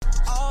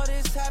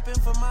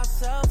repping for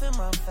myself and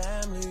my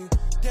family.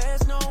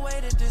 There's no way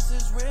that this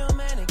is real,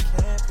 man, it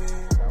can't be.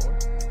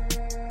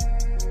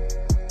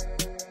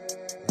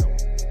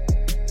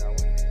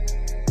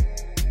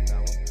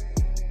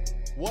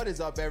 What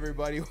is up,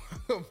 everybody?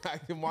 Welcome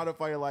back to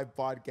Modify Your Life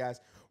podcast,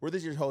 where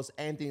this is your host,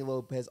 Anthony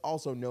Lopez,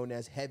 also known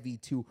as Heavy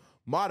to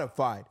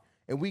Modified.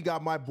 And we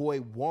got my boy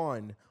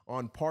Juan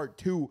on part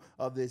 2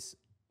 of this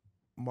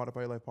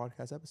Modify Your Life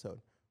podcast episode,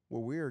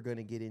 where we are going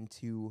to get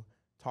into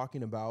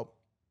talking about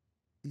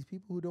these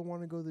people who don't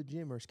want to go to the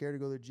gym or scared to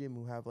go to the gym,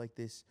 who have like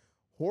this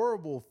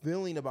horrible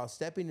feeling about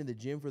stepping in the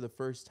gym for the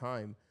first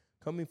time,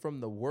 coming from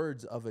the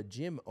words of a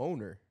gym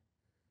owner.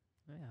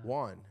 Yeah.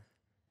 Juan.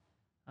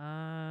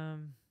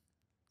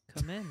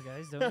 Come in,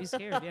 guys. Don't be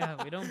scared.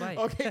 Yeah, we don't bite.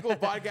 Okay, cool.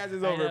 Podcast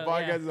is over.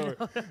 Podcast is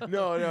over.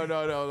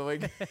 No.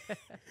 Like,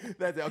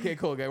 that's it. Okay,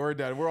 cool, guys. We're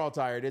done. We're all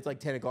tired. It's like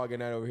 10 o'clock at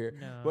night over here.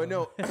 No. But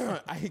no,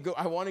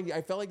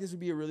 I felt like this would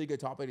be a really good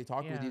topic to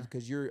talk with you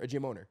because you're a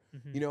gym owner,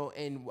 you know,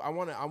 and I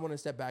want to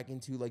step back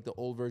into like the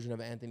old version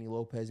of Anthony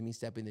Lopez, me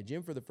stepping in the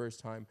gym for the first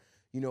time.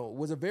 You know,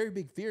 was a very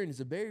big fear, and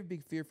it's a very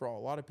big fear for a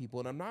lot of people.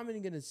 And I'm not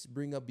even going to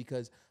bring up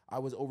because I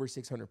was over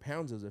 600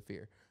 pounds as a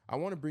fear. I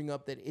want to bring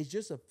up that it's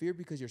just a fear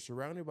because you're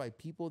surrounded by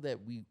people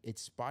that we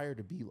aspire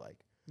to be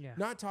like. Yeah.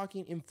 Not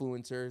talking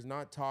influencers,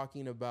 not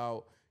talking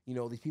about, you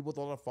know, these people with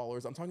a lot of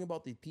followers. I'm talking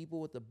about the people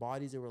with the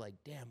bodies that were like,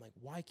 damn, like,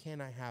 why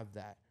can't I have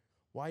that?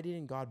 Why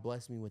didn't God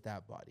bless me with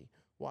that body?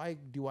 Why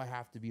do I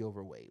have to be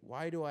overweight?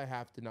 Why do I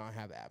have to not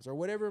have abs? Or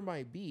whatever it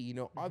might be. You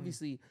know,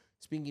 obviously,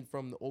 speaking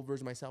from the old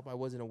version of myself, I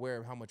wasn't aware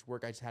of how much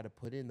work I just had to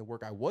put in, the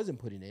work I wasn't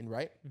putting in,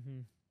 right?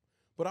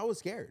 But I was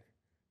scared.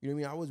 You know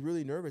what I mean? I was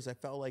really nervous. I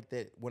felt like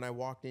that when I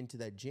walked into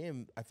that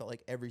gym, I felt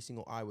like every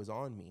single eye was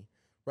on me,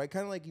 right?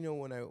 Kind of like, you know,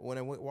 when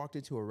I walked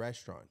into a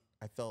restaurant,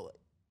 I felt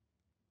like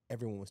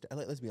everyone was,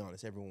 let's be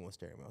honest, everyone was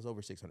staring at me. I was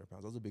over 600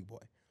 pounds. I was a big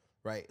boy,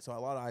 right? So a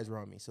lot of eyes were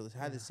on me. So this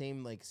had the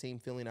same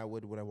feeling I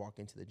would when I walk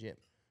into the gym,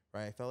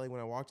 right? I felt like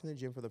when I walked in the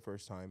gym for the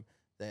first time,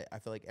 that I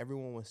felt like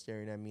everyone was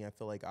staring at me. I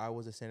felt like I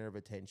was the center of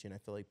attention. I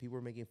felt like people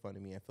were making fun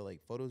of me. I felt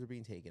like photos were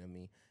being taken of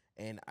me.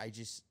 And I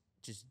just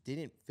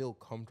didn't feel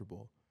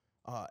comfortable.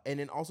 And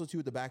then also,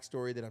 too, the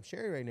backstory that I'm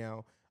sharing right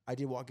now, I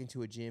did walk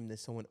into a gym that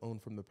someone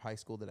owned from the high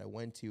school that I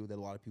went to, that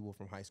a lot of people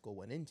from high school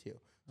went into.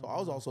 So I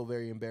was also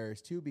very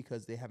embarrassed, too,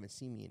 because they haven't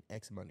seen me in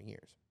X amount of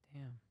years.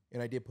 Damn.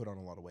 And I did put on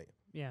a lot of weight.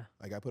 Yeah.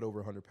 Like, I put over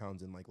 100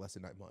 pounds in, like, less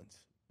than 9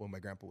 months when my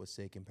grandpa was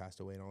sick and passed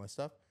away and all that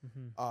stuff.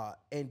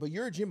 But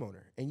you're a gym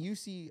owner, and you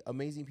see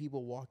amazing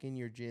people walk in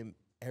your gym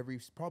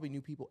probably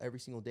new people every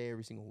single day,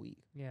 every single week.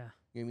 Yeah.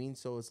 You know what I mean?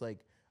 So it's like,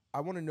 I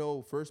want to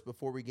know first,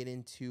 before we get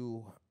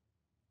into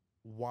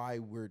why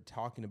we're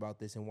talking about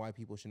this and why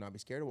people should not be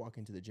scared to walk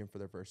into the gym for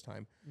their first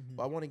time.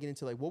 But I want to get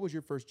into, like, what was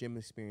your first gym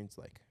experience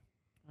like?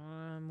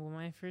 Well,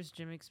 my first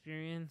gym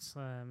experience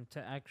to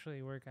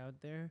actually work out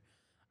there,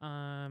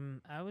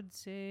 I would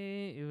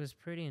say it was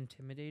pretty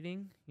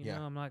intimidating. You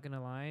know, I'm not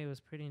gonna lie, it was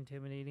pretty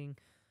intimidating.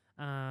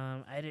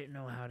 I didn't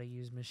know how to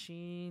use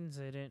machines.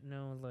 I didn't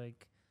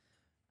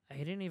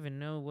even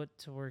know what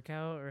to work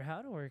out or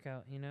how to work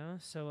out. You know,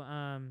 so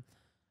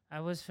I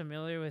was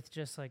familiar with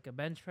just like a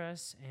bench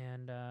press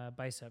and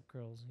bicep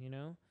curls, you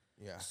know?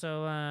 Yeah.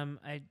 So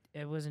I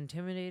was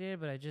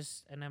intimidated, but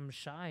I'm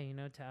shy, you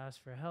know, to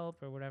ask for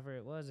help or whatever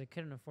it was. I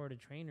couldn't afford a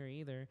trainer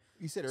either.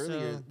 You said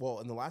earlier,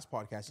 in the last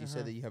podcast, you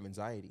said that you have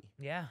anxiety.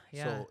 Yeah.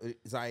 So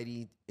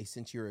anxiety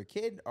since you were a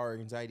kid, or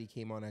anxiety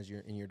came on as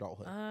in your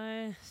adulthood?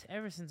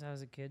 Ever since I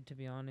was a kid, to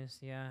be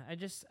honest, yeah. I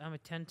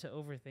tend to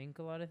overthink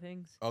a lot of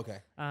things. Okay.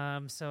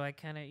 So I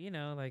kind of, you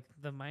know, like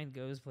the mind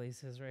goes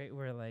places, right?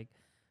 Where like,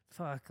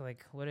 fuck,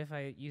 like, what if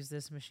I use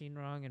this machine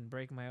wrong and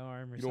break my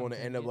arm or something? You don't want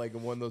to end up like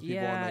one of those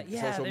people on like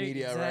social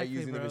media, exactly, right?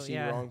 Using the machine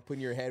wrong,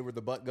 putting your head where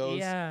the butt goes.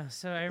 Yeah,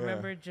 so I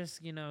remember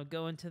just, you know,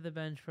 going to the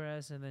bench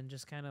press and then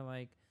just kind of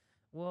like,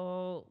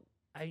 well,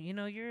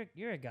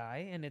 you're a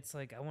guy, and it's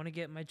like, I want to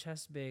get my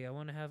chest big. I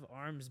want to have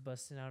arms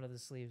busting out of the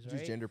sleeves, right?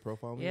 Just gender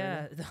profile me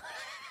yeah. right now?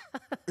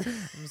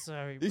 I'm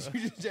sorry, bro. Did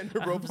you just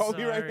gender profile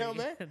me right now,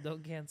 man?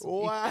 Don't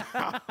cancel me.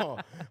 Wow.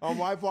 On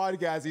my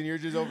podcast, and you're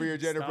just over your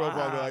gender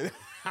profile. Like,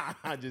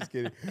 I'm just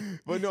kidding.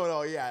 But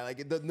no, yeah. Like,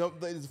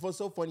 it's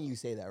so funny you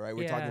say that, right?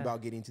 We're talking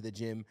about getting to the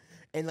gym.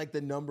 And, like,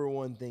 the number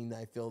one thing that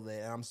I feel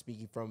that, and I'm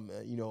speaking from,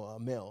 a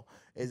male,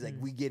 is, like,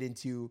 we get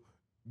into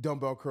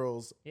dumbbell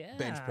curls,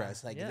 bench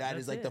press. Like, that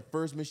is like the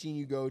first machine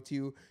you go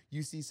to.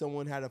 You see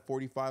someone had a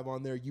 45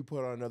 on there, you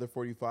put on another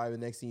 45,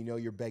 and next thing you know,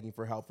 you're begging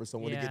for help for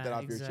someone to get that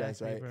off your chest,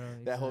 right? Bro,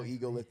 that whole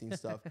ego lifting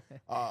stuff.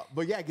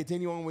 But yeah,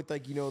 continue on with,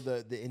 like, you know,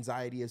 the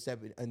anxiety of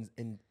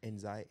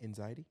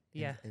anxiety?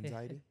 Yeah.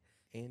 Anxiety?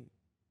 And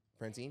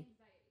Francine?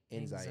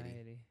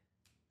 Anxiety.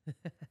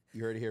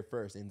 You heard it here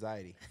first.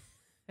 Anxiety.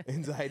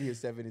 Anxiety of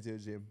stepping into a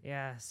gym.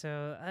 Yeah.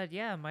 So,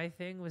 my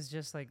thing was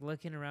just like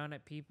looking around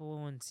at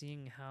people and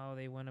seeing how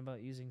they went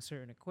about using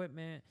certain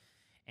equipment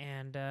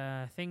and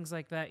things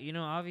like that. You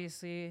know,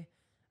 obviously,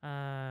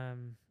 I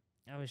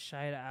was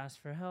shy to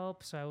ask for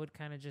help, so I would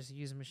kind of just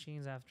use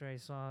machines after I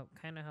saw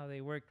kind of how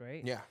they worked,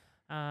 right? Yeah.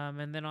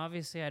 And then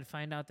obviously I'd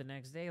find out the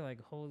next day,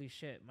 like, holy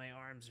shit, my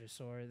arms are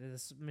sore.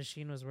 This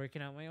machine was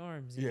working out my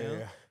arms, you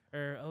know?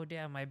 Or, oh,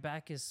 damn, my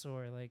back is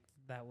sore. Like,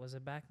 that was a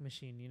back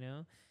machine, you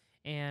know?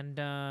 And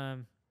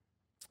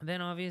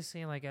then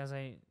obviously, like, as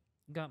I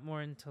got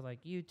more into,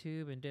 like,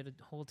 YouTube and did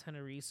a whole ton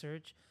of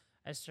research,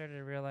 I started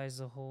to realize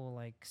the whole,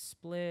 like,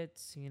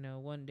 splits, you know,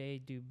 one day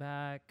do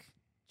back,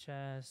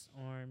 chest,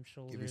 arm,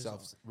 shoulders. Give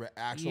yourself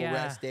actual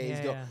rest days.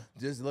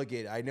 Just look at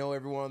it. I know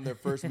everyone their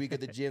first week at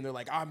the gym, they're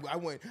like, I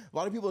went. A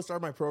lot of people that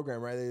start my program,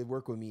 right? They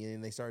work with me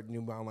and they start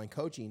new online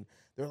coaching.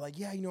 They're like,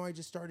 yeah, you know, I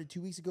just started 2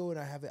 weeks ago and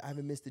I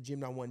haven't missed the gym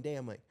not one day.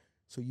 I'm like,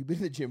 so you've been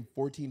in the gym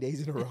 14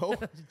 days in a row?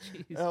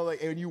 And I'm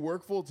like, and you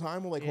work full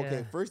time? I'm like,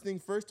 okay, first thing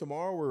first,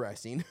 tomorrow we're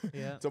resting.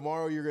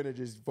 Tomorrow you're going to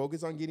just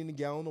focus on getting a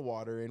gallon of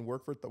water and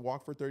walk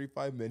for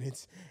 35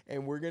 minutes.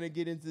 And we're going to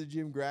get into the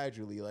gym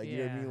gradually. Like, you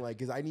know what I mean? Like,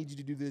 because I need you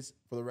to do this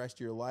for the rest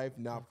of your life,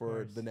 not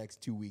for the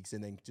next 2 weeks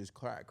and then just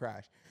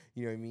crash.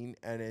 You know what I mean?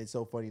 And it's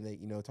so funny that,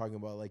 you know, talking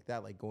about like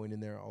that, like going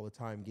in there all the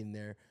time, getting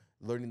there,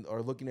 learning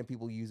or looking at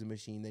people use a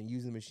machine, then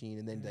using the machine,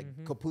 and then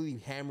like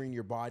completely hammering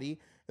your body.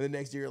 And the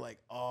next year you're like,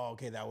 oh,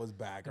 okay, that was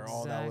back, or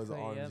oh, that was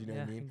arms. You know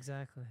what I mean?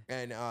 Exactly.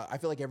 And I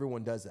feel like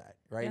everyone does that,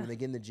 right? When they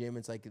get in the gym,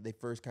 it's like they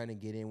first kind of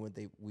get in when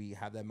we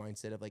have that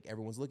mindset of like,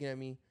 everyone's looking at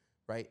me,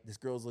 right? This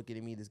girl's looking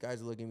at me, this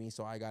guy's looking at me,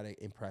 so I gotta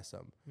impress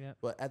them.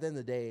 But at the end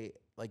of the day,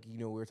 like, you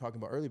know, we were talking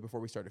about earlier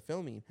before we started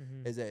filming,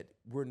 is that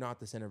we're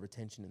not the center of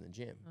attention in the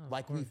gym.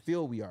 Like we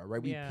feel we are,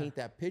 right? We paint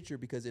that picture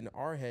because in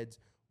our heads,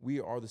 we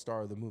are the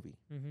star of the movie,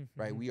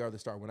 right? We are the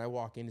star. When I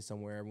walk into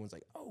somewhere, everyone's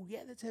like, oh,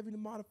 yeah, that's heavy to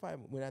modify.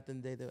 When at the end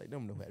of the day, they're like, no,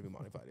 no, heavy to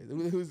modify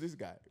is. Who's this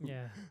guy?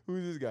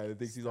 Who's this guy that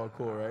thinks he's all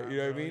cool, right? You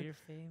know what I mean? You're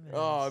famous.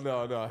 Oh,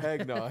 no.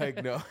 Heck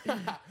no.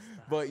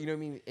 But, you know what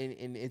I mean?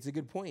 And it's a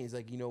good point. It's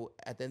like, you know,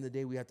 at the end of the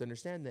day, we have to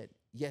understand that,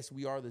 yes,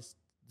 we are the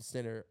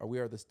center, or we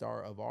are the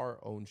star of our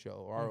own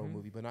show, or our own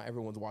movie, but not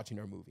everyone's watching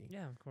our movie.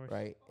 Yeah, of course.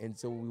 Right? And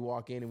so when we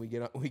walk in and we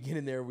get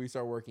in there and we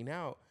start working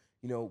out,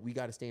 you know, we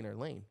got to stay in our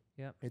lane.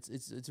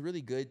 It's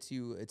really good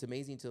it's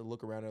amazing to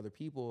look around at other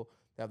people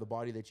that have the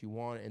body that you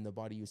want and the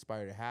body you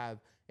aspire to have,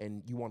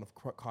 and you want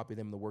to copy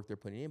them and the work they're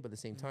putting in. But at the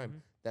same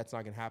time, that's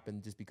not going to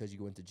happen just because you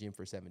go into the gym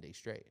for 7 days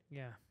straight.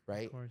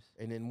 Right. Of course.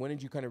 And then when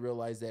did you kind of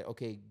realize that,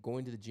 okay,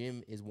 going to the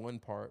gym is one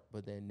part,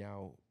 but then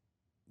now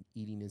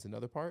eating is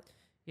another part?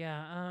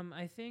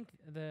 I think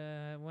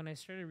when I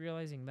started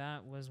realizing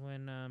that was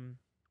when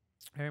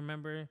I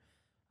remember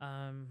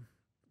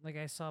like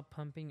I saw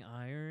Pumping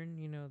Iron,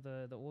 you know,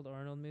 the old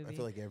Arnold movie. I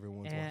feel like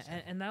everyone's watched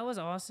that. And that was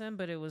awesome,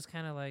 but it was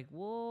kind of like,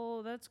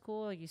 whoa, that's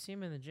cool. Like, you see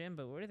him in the gym,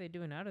 but what are they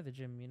doing out of the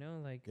gym, you know?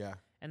 Like,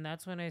 and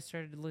that's when I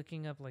started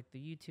looking up, like, the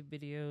YouTube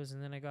videos,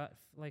 and then I got,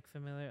 like,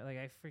 familiar. Like,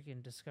 I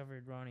freaking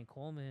discovered Ronnie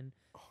Coleman,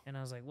 and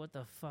I was like, what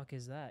the fuck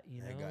is that,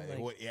 you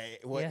know?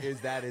 What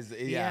is that?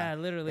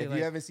 Literally. If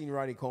you haven't seen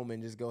Ronnie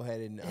Coleman, just go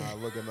ahead and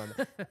look him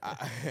on.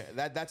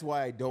 That's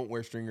why I don't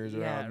wear stringers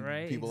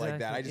around people like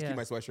that. I just keep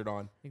my sweatshirt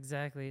on.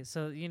 Exactly.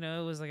 So, you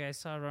know, it was like I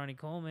saw Ronnie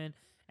Coleman,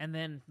 and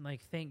then,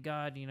 like, thank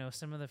God, you know,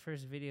 some of the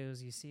first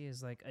videos you see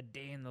is, like, a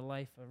day in the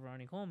life of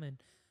Ronnie Coleman.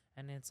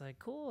 And it's like,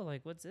 cool,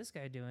 like, what's this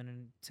guy doing?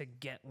 And to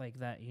get like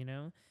that, you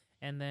know?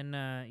 And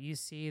then you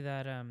see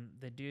that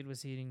the dude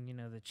was eating, you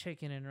know, the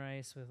chicken and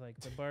rice with, like,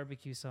 the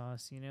barbecue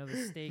sauce, you know,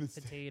 the steak,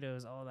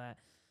 potatoes, all that.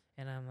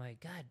 And I'm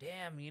like, God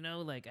damn, you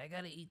know, like, I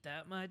got to eat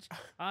that much.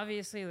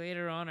 Obviously,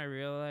 later on, I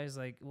realized,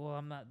 like, well,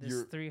 I'm not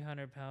this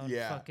 300-pound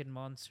fucking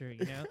monster,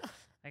 you know?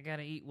 I got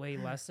to eat way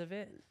less of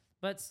it.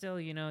 But still,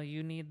 you know,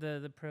 you need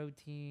the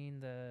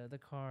protein, the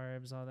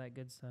carbs, all that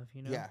good stuff,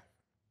 you know? Yeah.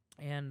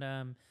 And,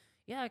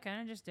 I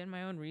kind of just did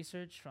my own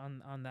research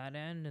on that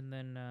end, and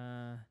then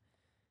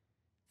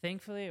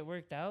thankfully it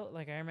worked out.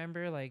 Like, I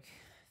remember, like,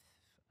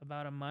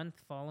 about a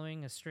month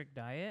following a strict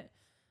diet,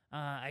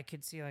 I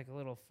could see, like, a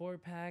little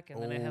 4-pack,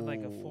 and then I had,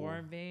 like, a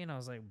forearm vein. I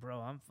was like, bro,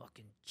 I'm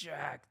fucking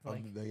jacked.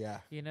 Like,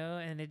 you know,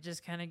 and it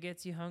just kind of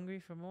gets you hungry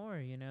for more,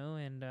 you know,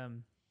 and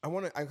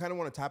I kind of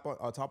want to tap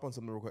on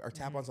something real quick, or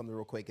tap on something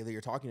real quick that you're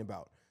talking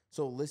about.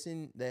 So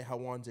listen how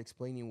Juan's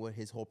explaining what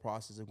his whole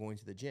process of going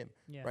to the gym,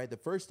 right? The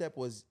first step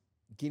was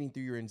getting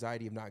through your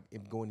anxiety of not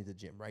going to the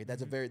gym, right?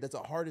 That's that's the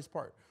hardest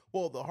part.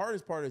 Well, the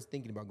hardest part is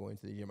thinking about going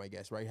to the gym, I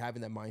guess, right?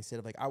 Having that mindset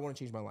of like, I want to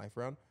change my life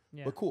around.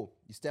 But cool.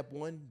 You step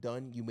one,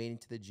 done. You made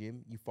it to the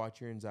gym. You fought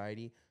your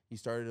anxiety. You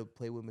started to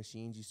play with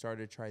machines. You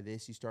started to try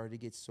this. You started to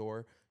get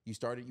sore. You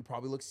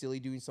probably look silly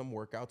doing some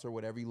workouts or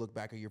whatever. You look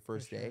back at your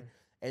first day.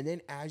 And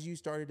then as you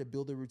started to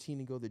build a routine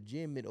and go to the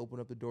gym, it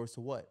opened up the doors to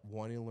what?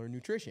 Wanting to learn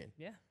nutrition.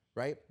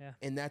 Right?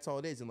 And that's all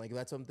it is. And like,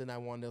 that's something I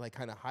wanted to like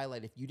kind of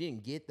highlight. If you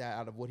didn't get that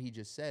out of what he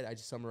just said, I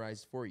just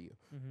summarized for you,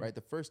 right?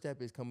 The first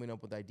step is coming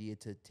up with the idea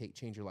to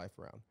change your life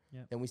around.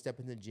 Then we step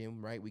in the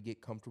gym, right? We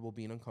get comfortable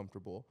being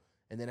uncomfortable.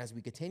 And then as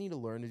we continue to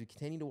learn, as we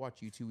continue to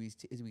watch YouTube,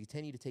 as we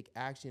continue to take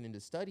action and to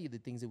study the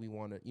things that we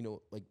want to, you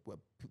know, like what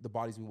the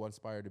bodies we want to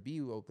aspire to be,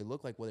 what they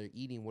look like, what they're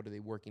eating, what are they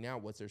working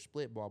out, what's their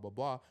split, blah, blah,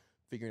 blah,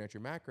 figuring out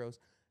your macros.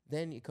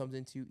 Then it comes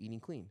into eating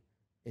clean.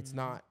 It's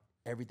not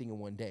everything in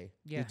one day?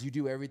 Yeah. Did you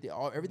do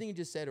everything you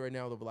just said right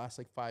now, the last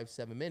like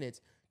 5-7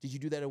 minutes? Did you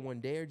do that in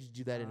one day, or did you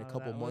do that in a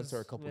couple months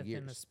or a couple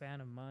years? Within a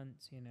span of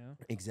months, you know.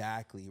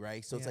 Exactly,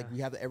 right? So it's like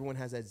everyone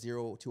has that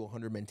 0 to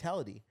 100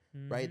 mentality,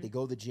 right? They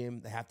go to the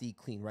gym, they have to eat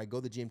clean, right? Go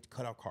to the gym to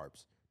cut out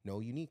carbs. No,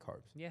 you need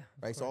carbs. Yeah.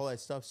 Right. So all that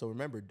stuff. So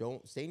remember,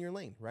 don't stay in your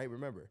lane, right?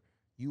 Remember,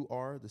 you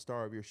are the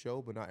star of your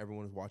show, but not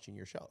everyone is watching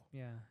your show.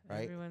 Yeah.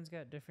 Right? Everyone's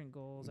got different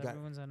goals.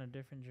 Everyone's on a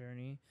different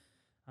journey.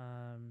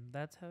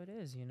 That's how it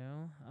is, you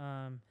know.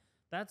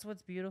 That's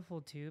what's beautiful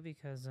too,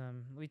 because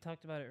we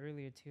talked about it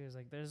earlier too. Is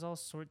like there's all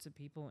sorts of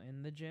people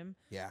in the gym.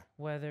 Yeah.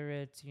 Whether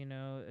it's, you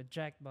know, a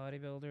jacked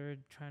bodybuilder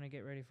trying to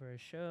get ready for a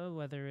show,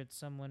 whether it's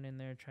someone in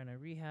there trying to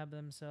rehab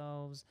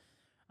themselves,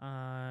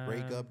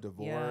 breakup,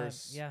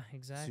 divorce, yeah,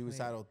 exactly,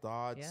 suicidal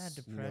thoughts, yeah,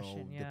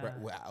 depression,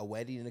 a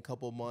wedding in a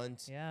couple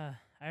months. Yeah,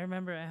 I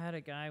remember I had a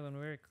guy when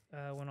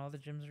when all the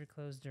gyms were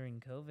closed during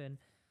COVID.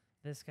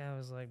 This guy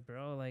was like,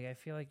 bro, like, I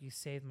feel like you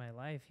saved my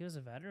life. He was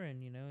a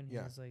veteran, you know, and he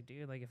was like,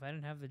 dude, like, if I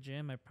didn't have the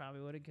gym, I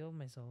probably would have killed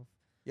myself.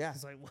 Yeah.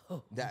 It's like,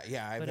 whoa.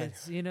 But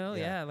it's, you know,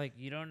 like,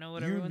 you don't know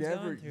what everyone's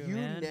going through,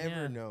 man. You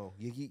never know.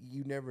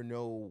 You never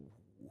know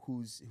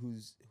who.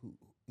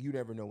 You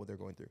never know what they're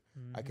going through.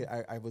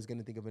 I was going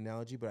to think of an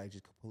analogy, but I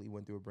just completely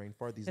went through a brain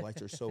fart. These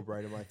lights are so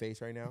bright in my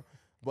face right now.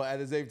 But at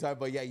the same time,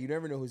 you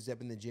never know who's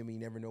stepping in the gym. And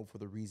you never know for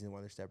the reason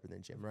why they're stepping in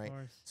the gym, right?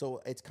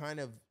 So it's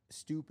kind of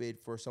stupid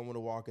for someone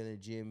to walk in the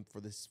gym for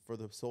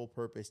the sole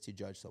purpose to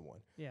judge someone.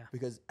 Yeah.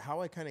 Because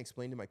how I kind of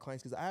explain to my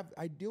clients, because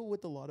I deal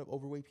with a lot of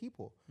overweight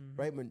people,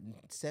 right? When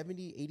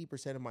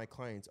 70-80% of my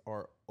clients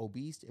are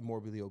obese and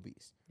morbidly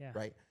obese,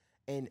 right?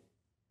 And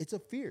it's a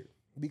fear.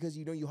 Because,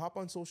 you know, you hop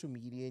on social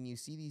media and you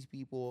see these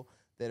people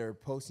that are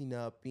posting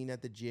up, being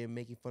at the gym,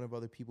 making fun of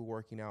other people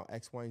working out,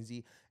 X, Y, and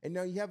Z. And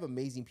now you have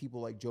amazing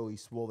people like Joey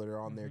Swole that are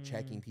on there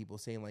checking people,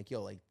 saying like,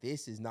 yo, like,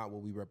 this is not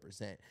what we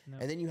represent. No.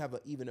 And then you have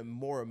even a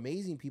more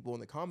amazing people in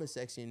the comment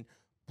section,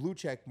 blue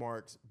check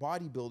marks,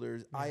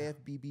 bodybuilders,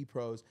 IFBB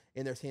pros,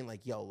 and they're saying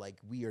like, yo, like,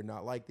 we are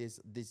not like this.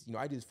 This, you know,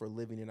 I do this for a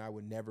living, and I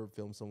would never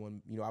film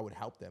someone, you know, I would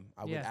help them.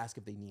 I would ask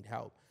if they need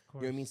help. You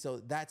know what I mean? So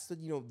that's the,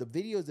 you know, the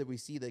videos that we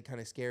see that kind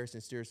of scare us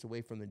and steer us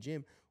away from the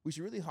gym. We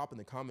should really hop in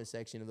the comment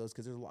section of those,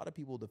 because there's a lot of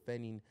people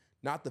defending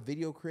not the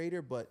video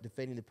creator, but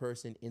defending the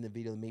person in the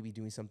video that may be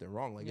doing something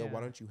wrong. Like, yo,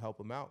 why don't you help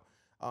them out?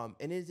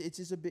 And it's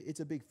just it's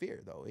a big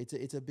fear though.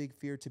 It's a big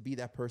fear to be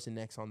that person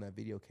next on that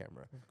video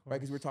camera, right?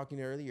 Because we were talking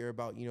earlier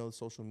about, you know,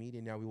 social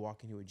media. Now we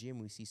walk into a gym,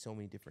 we see so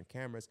many different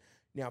cameras.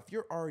 Now, if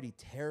you're already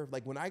terrified,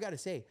 like when I got to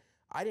say,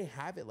 I didn't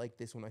have it like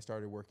this when I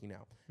started working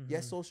out.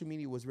 Yes, social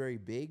media was very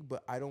big,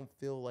 but I don't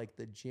feel like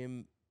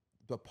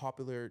the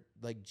popular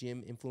like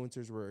gym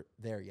influencers were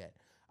there yet.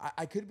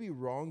 I could be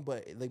wrong,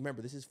 but like,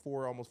 remember, this is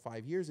almost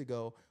 5 years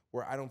ago,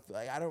 where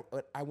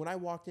when I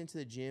walked into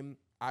the gym,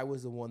 I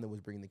was the one that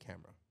was bringing the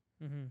camera.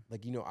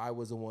 Like, you know, I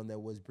was the one that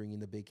was bringing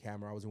the big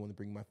camera. I was the one that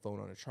bringing my phone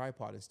on a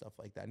tripod and stuff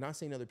like that. Not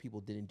saying other people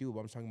didn't do it,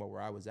 but I'm talking about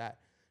where I was at.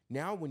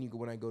 Now, when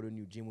I go to a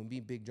new gym, when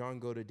Big John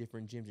go to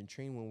different gyms and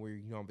train when we're,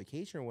 you know, on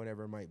vacation or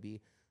whatever it might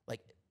be, like,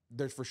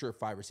 there's for sure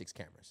 5 or 6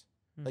 cameras.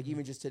 Like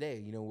even just today,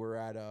 you know, we're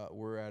at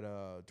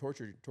a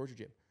torture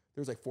gym.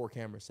 There's like 4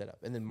 cameras set up,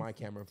 and then my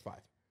camera 5.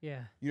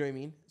 Yeah, you know what I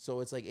mean. So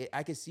it's like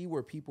I can see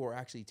where people are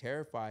actually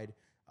terrified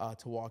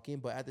to walk in,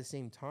 but at the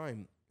same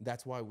time,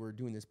 that's why we're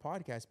doing this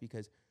podcast,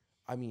 because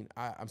I mean,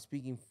 I'm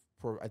speaking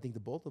for I think the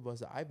both of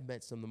us. I've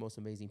met some of the most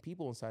amazing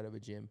people inside of a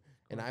gym,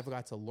 and I've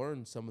got to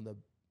learn some of the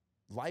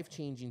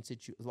life-changing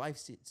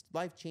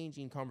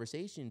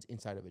conversations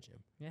inside of a gym.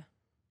 Yeah.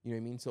 You know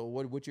what I mean? So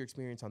what's your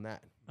experience on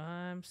that?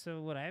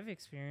 So what I've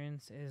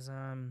experienced is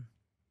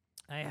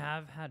I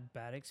have had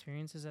bad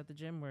experiences at the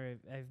gym where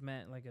I've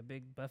met like a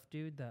big buff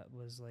dude that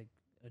was like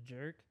a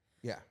jerk.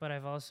 Yeah. But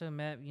I've also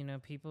met, you know,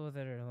 people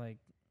that are like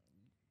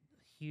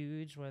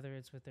huge, whether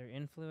it's with their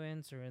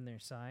influence or in their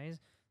size,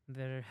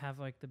 that have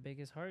like the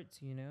biggest hearts,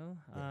 you know?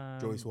 Yeah.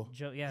 Joey Swole.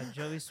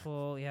 Joey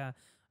Swole, yeah.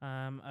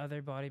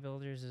 Other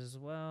bodybuilders as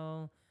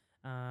well.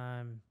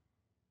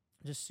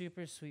 Just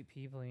super sweet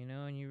people, you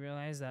know? And you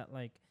realize that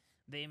like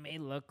they may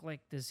look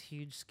like this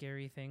huge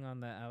scary thing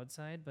on the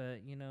outside,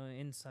 but you know,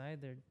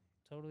 inside they're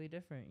totally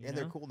different. You know?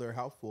 They're cool. They're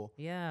helpful.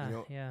 Yeah, you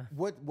know? Yeah.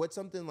 What's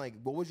something like?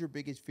 What was your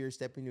biggest fear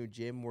stepping into a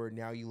gym where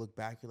now you look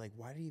back, you're like,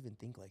 why did you even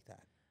think like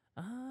that?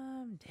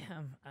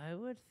 Damn. I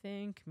would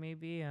think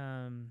maybe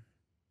I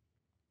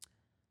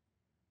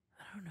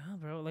don't know,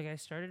 bro. Like I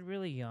started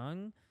really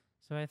young,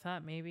 so I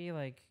thought maybe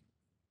like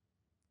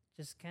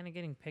just kind of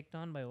getting picked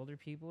on by older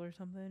people or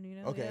something, you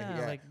know? Okay,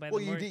 yeah. Like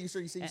you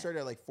said you started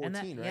at like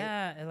 14,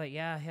 right?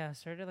 Yeah,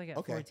 started like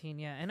at 14,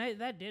 yeah. And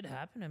that did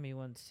happen to me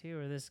once too,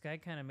 where this guy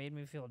kind of made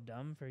me feel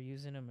dumb for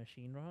using a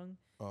machine wrong.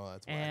 Oh,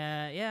 that's why.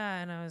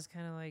 And I was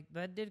kind of like,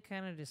 that did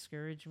kind of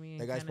discourage me.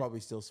 That guy's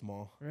probably still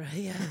small. Right,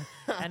 yeah.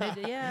 and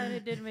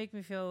it did make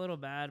me feel a little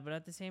bad, but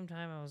at the same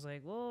time, I was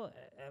like, well,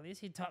 at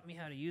least he taught me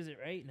how to use it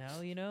right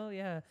now, you know?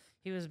 Yeah,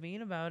 he was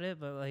mean about it,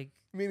 but like...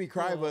 It made me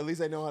cry, but at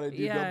least I know how to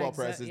do dumbbell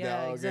presses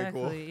now. Okay,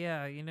 exactly. cool.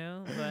 Yeah, you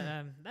know?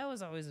 But that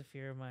was always a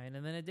fear of mine.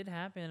 And then it did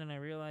happen, and I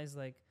realized,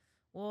 like,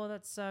 well,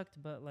 that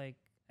sucked, but, like,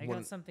 I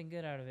got something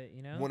good out of it,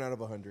 you know? 1 out of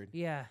 100.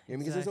 Yeah, I mean,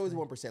 because there's always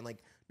 1%.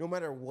 Like, no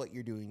matter what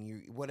you're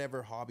doing,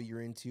 whatever hobby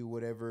you're into,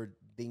 whatever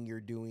thing you're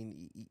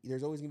doing,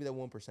 there's always gonna be that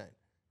 1%,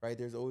 right?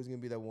 There's always gonna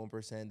be that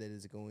 1% that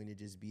is going to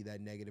just be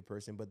that negative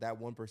person, but that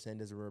 1%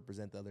 doesn't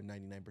represent the other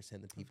 99%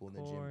 of the people in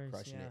the gym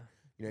crushing it.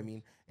 You know what I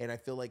mean? And I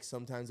feel like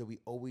sometimes that we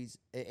always,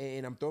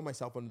 and I'm throwing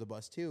myself under the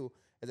bus too,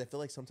 is I feel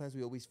like sometimes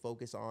we always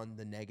focus on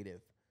the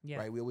negative. Yeah.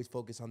 Right. We always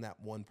focus on that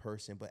one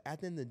person, but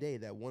at the end of the day,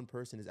 that one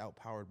person is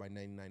outpowered by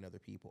 99 other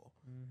people.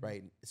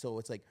 Right. So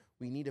it's like,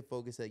 we need to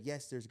focus that,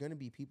 yes, there's going to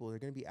be people,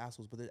 there's going to be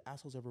assholes, but there's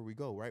assholes everywhere we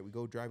go. Right. We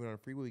go driving on a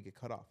freeway, we get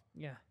cut off.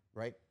 Yeah.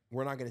 Right.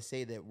 We're not going to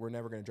say that we're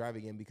never going to drive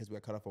again because we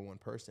got cut off on one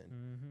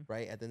person.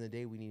 Right. At the end of the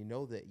day, we need to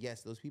know that,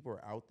 yes, those people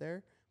are out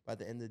there, but at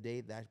the end of the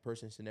day, that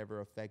person should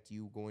never affect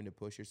you going to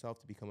push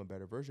yourself to become a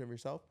better version of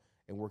yourself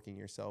and working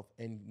yourself.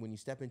 And when you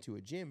step into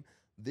a gym,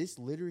 this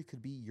literally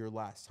could be your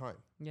last time.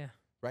 Yeah.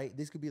 Right?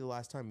 This could be the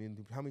last time. I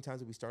mean, how many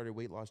times have we started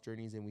weight loss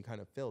journeys and we kind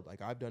of failed?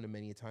 Like, I've done it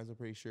many times. I'm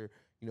pretty sure,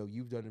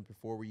 you've done it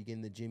before, where you get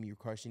in the gym, you're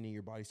crushing it,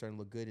 your body's starting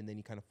to look good, and then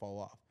you kind of fall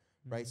off.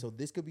 Right? So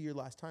this could be your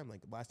last time.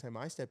 Like, last time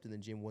I stepped in the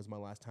gym was my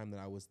last time that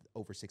I was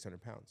over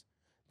 600 pounds,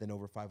 then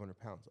over 500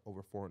 pounds,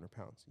 over 400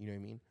 pounds. You know what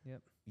I mean?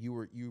 Yep. You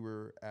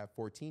were at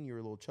 14, you were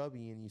a little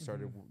chubby, and you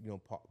started,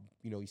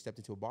 you stepped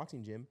into a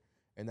boxing gym,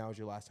 and that was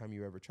your last time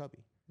you were ever chubby.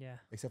 Yeah.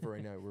 Except for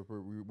right now,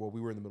 we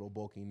were in the middle of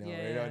bulking now.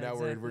 Yeah, right now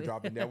exactly. we're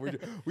dropping down.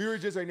 We were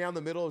just right now in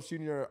the middle of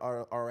shooting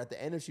our at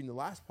the end of shooting the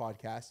last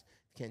podcast.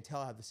 You can't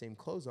tell I have the same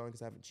clothes on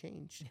because I haven't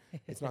changed.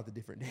 It's not the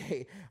different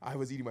day. I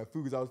was eating my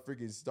food because I was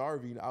freaking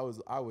starving. I was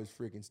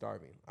freaking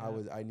starving.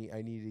 Yeah. I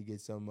needed to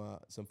get some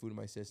food in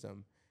my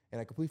system,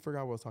 and I completely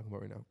forgot what I was talking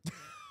about right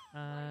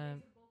now.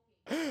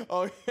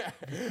 Oh yeah,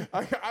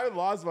 I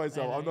lost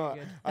myself.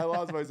 I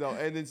lost myself.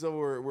 And then so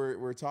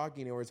we're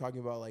talking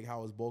about like how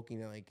I was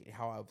bulking and like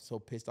how I was so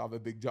pissed off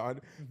at Big John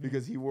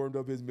because he warmed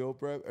up his meal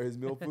prep or his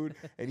meal food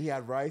and he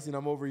had rice and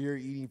I'm over here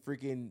eating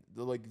freaking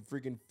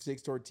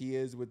 6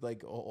 tortillas with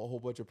like a whole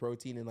bunch of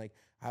protein and like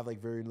I have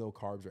like very low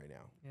carbs right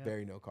now. Yep.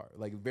 Very no carbs,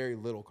 like very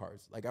little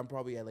carbs. Like I'm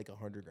probably at like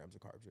 100 grams of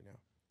carbs right now,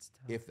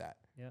 if that.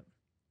 Yep.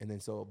 And then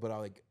but I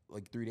like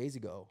 3 days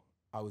ago,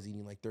 I was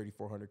eating like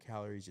 3,400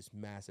 calories, just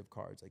massive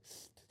carbs, like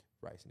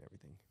rice and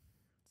everything.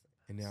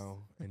 And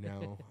now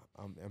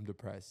I'm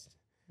depressed.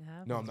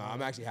 No, I'm not.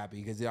 I'm actually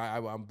happy because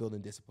I'm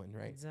building discipline,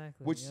 right?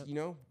 Exactly. Which,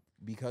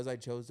 because I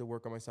chose to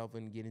work on myself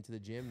and get into the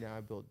gym, now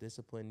I built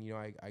discipline.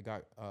 I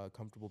got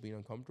comfortable being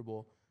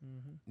uncomfortable.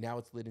 Now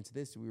it's led into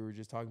this. We were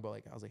just talking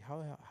about I was like,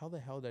 how the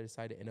hell did I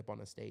decide to end up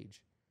on a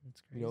stage?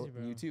 It's crazy, bro.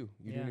 You too.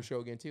 You're doing a show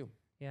again too.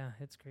 Yeah,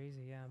 it's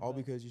crazy. Yeah, all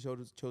because you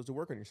chose to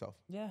work on yourself.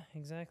 Yeah,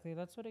 exactly.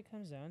 That's what it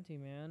comes down to,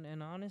 man.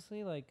 And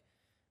honestly,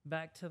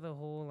 back to the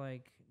whole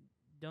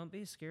don't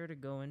be scared to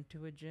go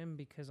into a gym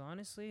because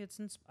honestly,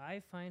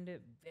 I find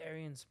it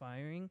very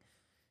inspiring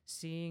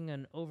seeing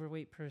an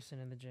overweight person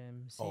in the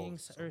gym,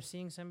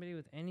 seeing somebody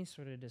with any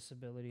sort of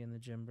disability in the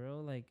gym,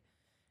 bro.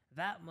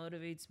 That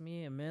motivates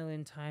me a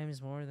million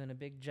times more than a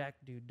big jack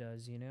dude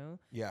does,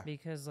 Yeah.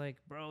 Because,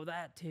 bro,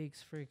 that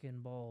takes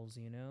freaking balls,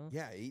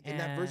 Yeah, and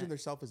that version of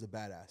themselves is a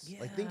badass.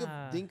 Yeah.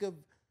 Think of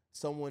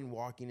someone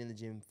walking in the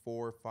gym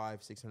 400,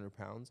 500, 600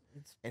 pounds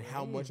and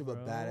how much of a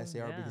badass they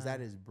are because that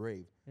is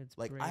brave. It's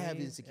brave. I have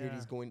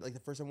insecurities going, the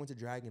first time I went to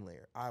Dragon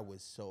Lair, I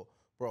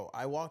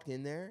walked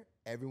in there,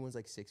 everyone's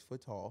 6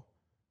 foot tall,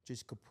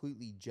 just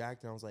completely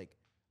jacked, and I was like,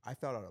 I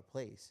felt out of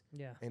place.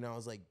 Yeah. And I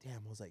was like,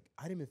 damn,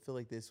 I didn't even feel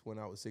like this when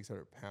I was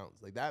 600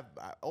 pounds.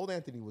 Old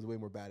Anthony was way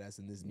more badass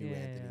than this new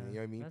Anthony. Yeah. You know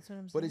what I mean? That's what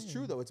I'm saying. But it's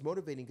true, though. It's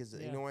motivating because,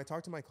 when I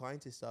talk to my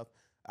clients and stuff,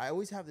 I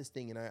always have this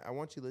thing, and I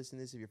want you to listen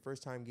to this. If you're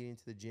first time getting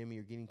into the gym, and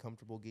you're getting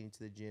comfortable getting to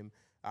the gym,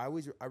 I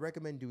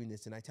recommend doing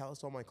this, and I tell this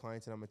to all my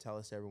clients, and I'm going to tell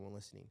this to everyone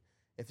listening.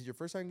 If it's your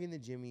first time getting in the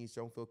gym and you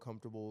don't feel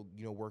comfortable,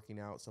 working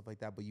out, stuff like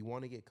that, but you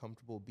want to get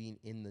comfortable being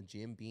in the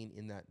gym, being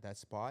in that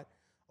spot,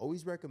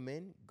 always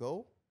recommend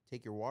go.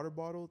 Take your water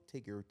bottle,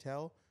 take your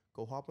towel,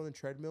 go hop on the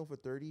treadmill for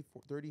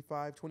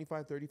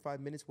 25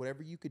 minutes,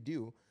 whatever you could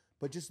do.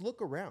 But just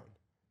look around,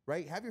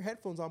 right? Have your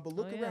headphones on, but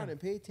look around and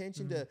pay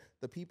attention to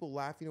the people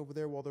laughing over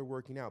there while they're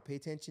working out. Pay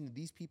attention to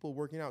these people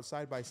working out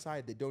side by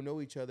side that don't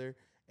know each other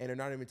and are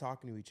not even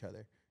talking to each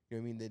other. You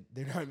know what I mean?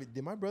 They're not even,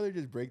 did my brother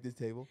just break this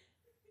table?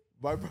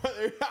 My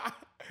brother...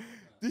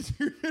 Did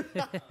you?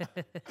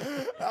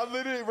 I'm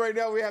literally right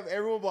now. We have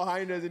everyone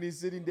behind us, and he's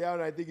sitting down.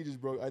 And I think he just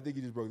broke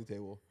the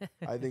table.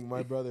 I think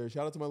my brother.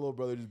 Shout out to my little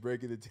brother, just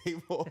breaking the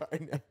table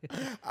right now.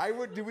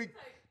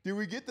 Did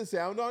we get the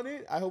sound on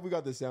it? I hope we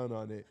got the sound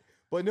on it.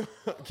 But no,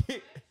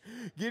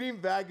 getting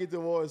back into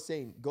what I was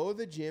saying. Go to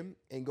the gym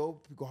and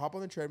go hop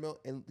on the treadmill,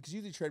 and because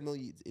usually treadmill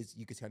you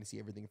can kind of see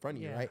everything in front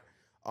of you, right?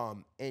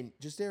 And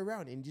just stare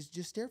around and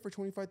just stare for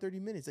 25, 30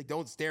 minutes.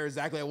 Don't stare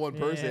exactly at one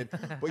person,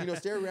 but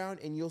stare around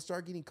and you'll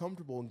start getting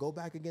comfortable and go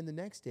back again the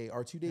next day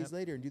or 2 days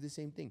later and do the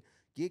same thing.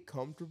 Get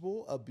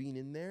comfortable of being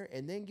in there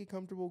and then get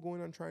comfortable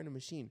going on trying a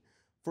machine.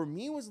 For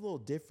me, it was a little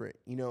different.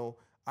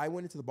 I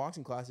went into the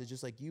boxing classes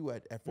just like you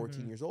at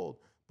 14 years old.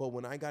 But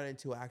when I got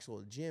into an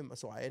actual gym,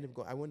 so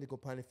I wanted to go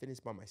Planet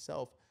Fitness by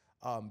myself.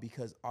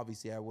 because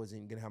obviously I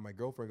wasn't gonna have my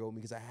girlfriend go with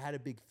me because I had a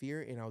big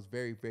fear and I was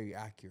very, very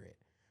accurate.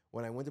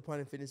 When I went to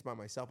Planet Fitness by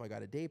myself, I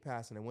got a day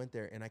pass and I went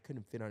there and I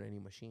couldn't fit on any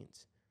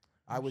machines.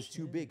 I was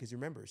too big because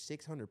remember,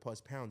 600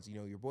 plus pounds, you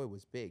know, your boy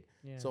was big.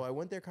 Yeah. So I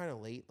went there kind of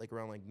late, like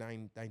around like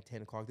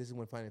 10 o'clock. This is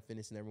when Planet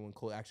Fitness and everyone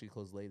actually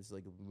closed late. This is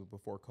like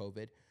before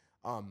COVID.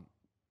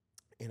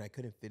 And I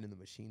couldn't fit in the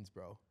machines,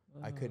 bro.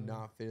 I could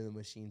not fit in the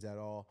machines at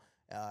all.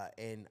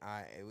 And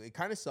it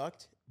kind of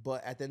sucked.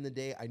 But at the end of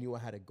the day, I knew I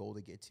had a goal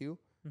to get to.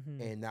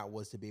 And that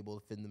was to be able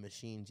to fit in the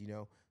machines, you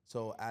know.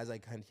 So as I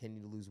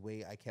continued to lose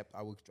weight,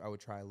 I would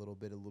try a little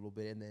bit.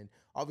 And then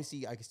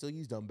obviously I could still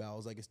use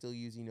dumbbells. I could still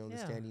use, you know, the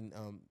standing,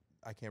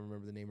 I can't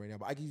remember the name right now,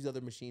 but I could use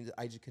other machines.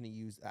 I just couldn't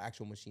use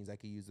actual machines. I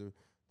could use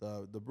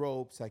the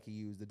ropes. I could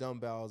use the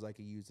dumbbells. I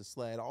could use the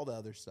sled, all the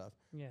other stuff.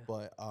 Yeah.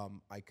 But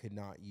I could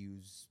not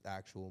use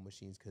actual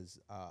machines because,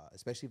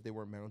 especially if they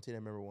weren't mounted. I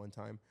remember one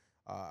time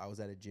I was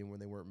at a gym where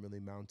they weren't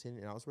really mounted,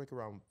 and I was like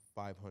around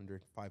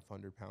 500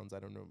 pounds. I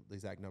don't know the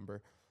exact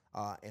number.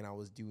 And I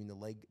was doing the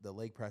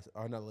leg press,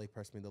 or not the leg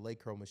press, the leg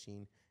curl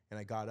machine. And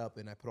I got up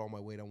and I put all my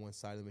weight on one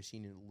side of the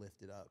machine and it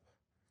lifted up.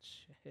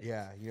 Shit.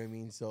 Yeah, you know what I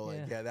mean? So,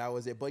 like, that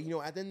was it. But, you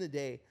know, at the end of the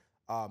day,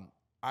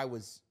 I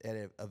was at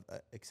a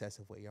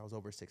excessive weight. I was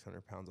over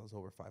 600 pounds. I was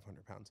over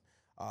 500 pounds.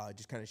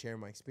 Just kind of sharing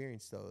my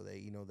experience, though, that,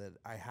 you know, that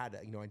I had,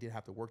 you know, I did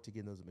have to work to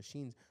get in those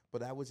machines, but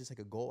that was just like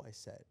a goal I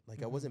set.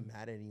 Like, I wasn't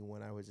mad at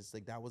anyone. I was just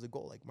like, that was a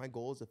goal. Like, my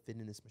goal is to fit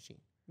in this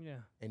machine. Yeah.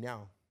 And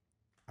now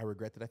I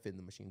regret that I fit in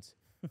the machines.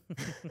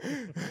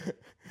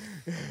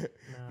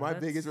 My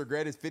biggest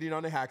regret is fitting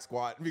on a hack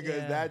squat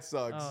because that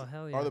sucks. Oh,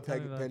 hell yeah. Or the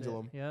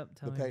pendulum. Yep.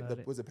 Tell me about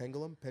it. Was it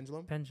pendulum?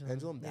 Pendulum.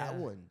 That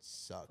one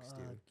sucks,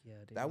 dude. Yeah,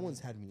 dude. That one's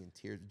had me in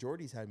tears.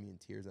 Jordy's had me in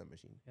tears, that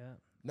machine. Yeah.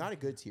 Not a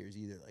good tears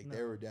either. Like,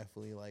 they were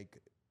definitely like,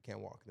 can't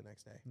walk the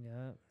next day.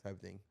 Yeah. Type of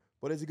thing.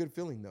 But it's a good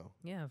feeling, though.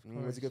 Yeah, of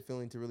course. It's a good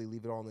feeling to really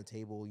leave it all on the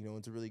table. You know,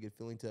 it's a really good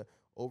feeling to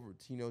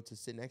to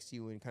sit next to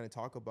you and kind of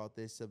talk about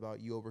this, about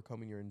you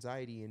overcoming your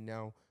anxiety, and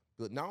now,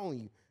 but not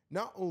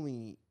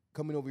only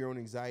coming over your own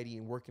anxiety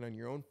and working on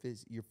your own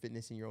your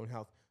fitness and your own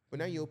health, but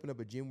now you open up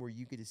a gym where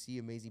you get to see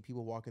amazing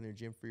people walk in their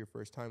gym for your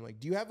first time. Like,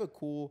 do you have a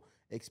cool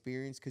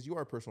experience? Because you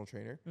are a personal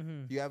trainer.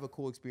 Do you have a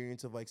cool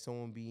experience of like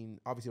someone being,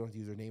 obviously you don't have to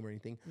use their name or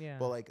anything,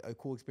 but like a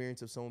cool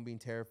experience of someone being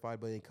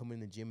terrified, but they come in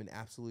the gym and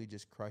absolutely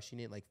just crushing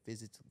it, like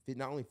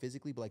not only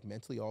physically, but like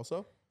mentally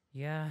also?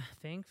 Yeah,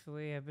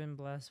 thankfully I've been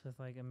blessed with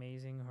like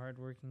amazing,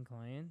 hardworking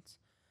clients.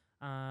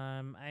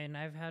 And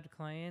I've had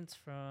clients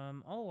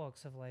from all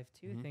walks of life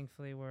too,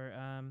 thankfully,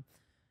 where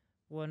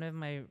one of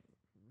my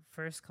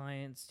first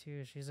clients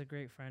too, she's a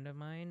great friend of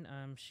mine.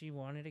 She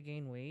wanted to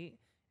gain weight,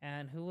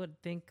 and who would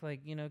think,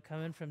 like, you know,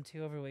 coming from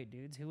two overweight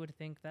dudes, who would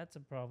think that's a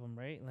problem,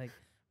 right? Like,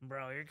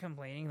 bro, you're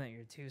complaining that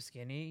you're too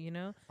skinny, you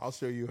know? I'll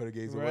show you how to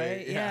gain some right?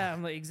 weight. Yeah,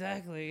 I'm like,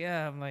 exactly.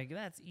 Yeah, I'm like,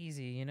 that's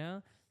easy, you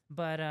know?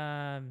 But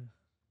I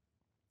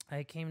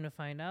came to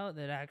find out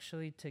that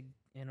actually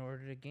in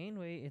order to gain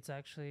weight, it's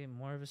actually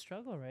more of a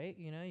struggle, right?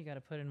 You know, you got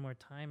to put in more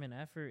time and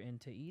effort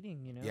into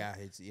eating, you know? Yeah,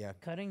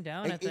 Cutting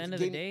down at the end of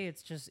the day,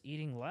 it's just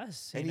eating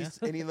less. And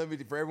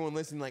for everyone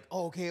listening, like,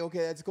 oh, okay,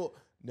 that's cool.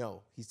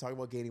 No, he's talking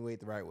about gaining weight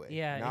the right way.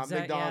 Yeah, not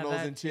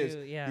McDonald's and chips.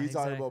 Yeah, he's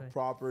talking about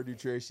proper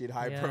nutrition,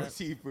 high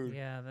protein food.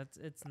 Yeah,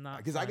 it's not.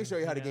 Because I can show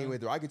you how to gain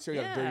weight. I can show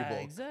you how to dirty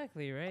bulk.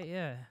 Exactly, right?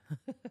 Yeah.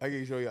 I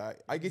can show you.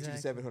 I get you to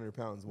 700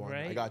 pounds, Juan.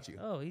 Right? I got you.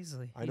 Oh,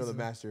 easily. I know the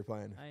master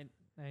plan.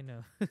 I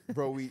know.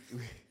 Bro,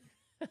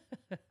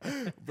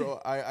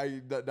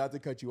 I not to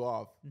cut you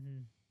off.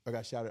 I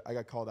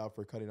got called out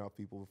for cutting off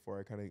people before.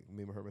 I kind of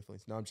made me hurt my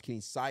feelings. No, I'm just kidding.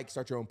 Psych,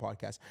 start your own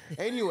podcast.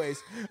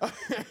 Anyways,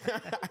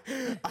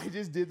 I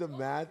just did the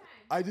math.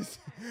 I just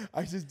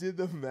did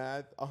the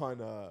math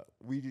on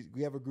we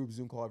have a group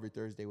Zoom call every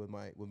Thursday with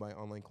my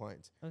online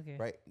clients. Okay.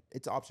 Right?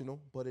 It's optional,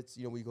 but it's,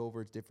 you know, we go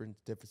over different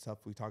stuff.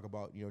 We talk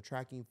about, you know,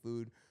 tracking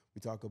food. We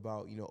talk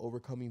about, you know,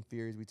 overcoming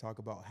fears. We talk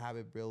about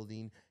habit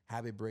building,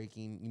 habit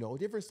breaking, you know,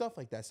 different stuff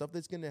like that. Stuff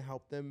that's going to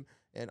help them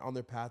and on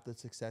their path to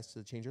success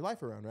to change their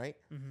life around, right?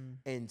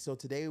 And so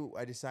today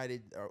I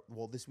decided,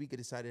 this week I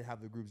decided to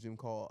have the group Zoom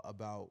call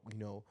about, you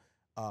know,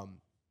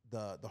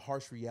 the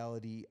harsh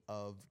reality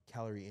of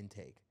calorie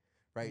intake,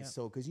 right? Yep.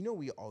 So, because, you know,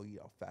 we all eat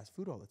fast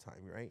food all the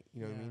time, right?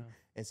 You know what I mean?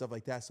 And stuff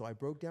like that. So I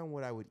broke down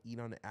what I would eat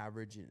on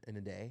average in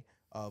a day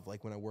of,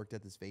 like, when I worked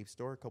at this vape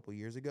store a couple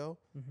years ago.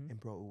 And,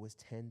 bro, it was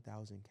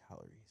 10,000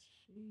 calories.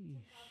 Sheesh.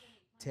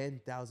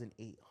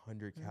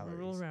 10,800 calories.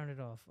 We'll round it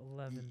off.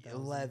 11,000.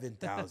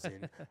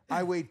 11,000.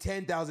 I weighed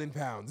 10,000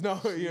 pounds.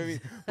 No, you know what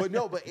I mean?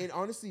 But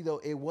honestly,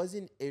 though, it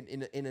wasn't,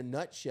 in a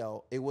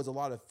nutshell, it was a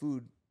lot of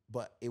food,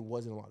 but it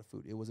wasn't a lot of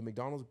food. It was a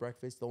McDonald's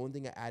breakfast. The only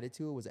thing I added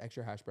to it was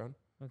extra hash brown.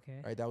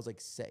 Okay. Right? That was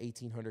like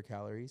 1,800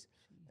 calories.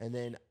 And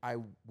then I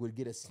would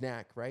get a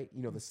snack, right?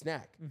 You know, the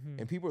snack.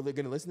 And people are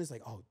going to listen to this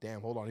like, oh, damn,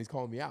 hold on. He's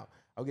calling me out.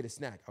 I'll get a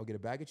snack. I'll get a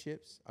bag of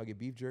chips. I'll get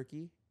beef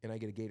jerky. And I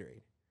get a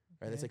Gatorade.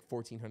 Right? That's like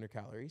 1,400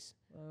 calories.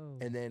 Oh.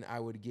 And then I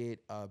would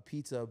get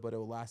pizza, but it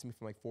would last me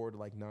from like 4 to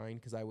like 9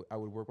 because I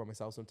would work by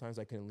myself sometimes.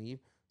 I couldn't leave.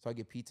 So I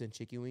get pizza and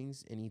chicken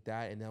wings and eat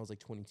that. And that was like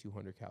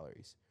 2,200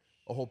 calories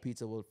a whole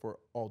pizza for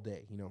all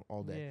day,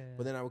 all day. Yeah.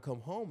 But then I would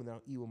come home and then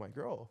I'll eat with my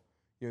girl.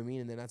 You know what I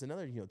mean? And then that's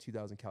another,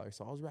 2,000 calories.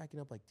 So I was racking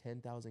up like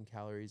 10,000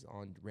 calories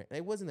on.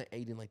 It wasn't like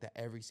eating like that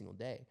every single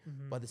day,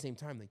 but at the same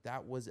time, like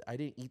I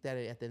didn't eat that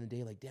at the end of the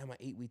day. Like, damn, I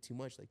ate way too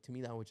much. Like to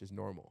me, that was just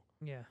normal.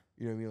 Yeah.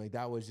 You know what I mean? Like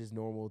that was just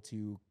normal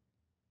to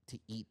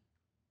eat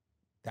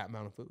that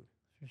amount of food.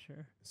 For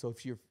sure. So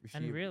if you're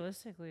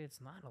realistically,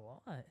 it's not a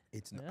lot.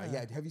 It's not.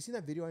 Yeah. Have you seen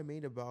that video I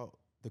made about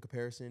the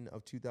comparison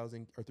of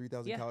 2,000 or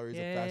 3,000 calories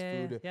of fast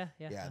food? Yeah.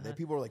 That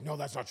people are like, no,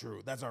 that's not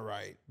true. That's not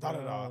right. Da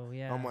da da.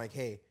 Yeah. I'm like,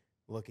 hey,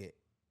 look it.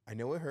 I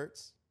know it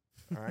hurts.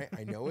 All right.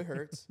 I know it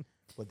hurts.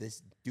 But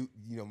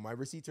my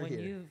receipts are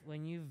here.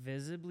 When you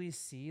visibly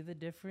see the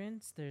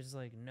difference, there's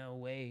like no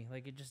way.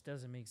 Like it just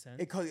doesn't make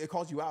sense. It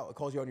calls you out. It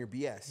calls you on your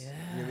BS. Yeah. You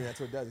know what I mean? That's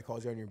what it does. It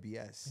calls you on your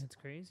BS. It's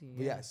crazy.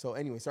 But yeah. So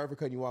anyway, sorry for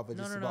cutting you off. But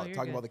just about you're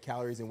talking good. about the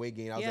calories and weight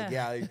gain. I was like,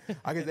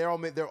 I guess they're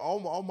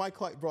all my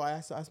clients. Bro, I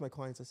asked my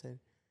clients. I said,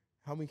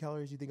 how many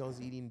calories do you think I was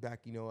eating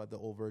back, at the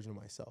old version of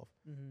myself?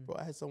 Bro,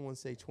 I had someone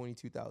say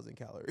 22,000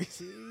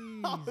 calories.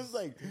 I was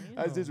like,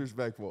 that's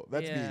disrespectful.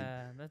 That's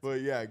mean.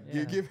 But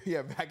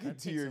back That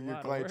into your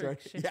client.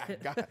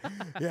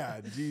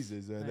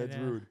 Jesus, man, that's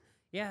rude.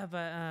 Yeah,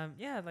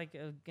 but like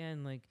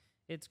again, like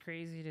it's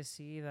crazy to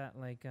see that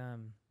like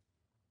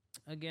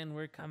again,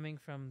 we're coming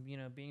from,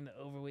 being the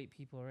overweight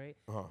people, right?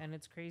 And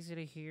it's crazy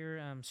to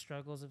hear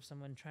struggles of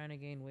someone trying to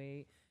gain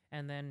weight.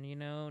 And then,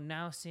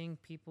 now seeing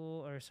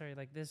people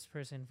like this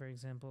person, for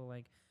example,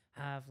 like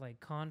have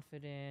like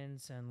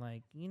confidence and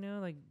like,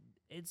 like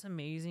it's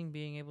amazing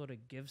being able to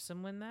give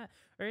someone that,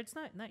 or it's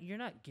not you're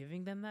not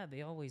giving them that.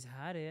 They always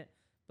had it.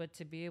 But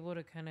to be able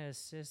to kind of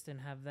assist and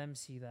have them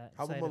see that,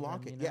 help them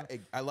unlock it. Yeah,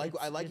 I like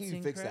how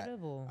you fix that.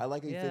 I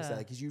like how you fix that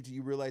because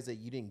you realize that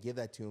you didn't give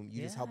that to him.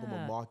 You just help them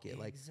unlock it.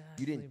 Like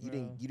you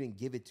didn't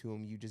give it to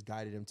him. You just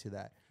guided him to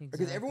that.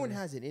 Because everyone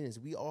has it in us.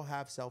 We all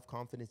have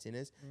self-confidence in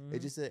us.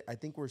 It's just that I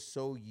think we're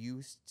so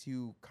used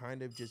to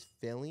kind of just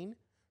failing.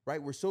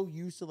 Right, we're so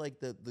used to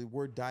like the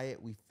word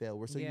diet, we fail.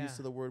 We're so used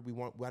to the word we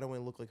want. Why do I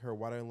look like her?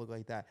 Why do I look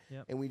like that?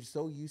 And we're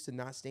so used to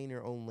not staying in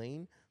our own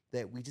lane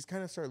that we just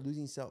kind of start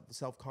losing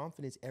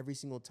self-confidence every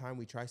single time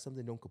we try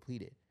something, don't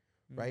complete it,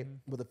 right?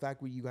 But the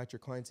fact where you got your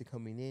clients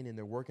coming in and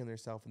they're working their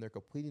self and they're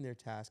completing their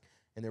task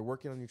and they're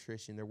working on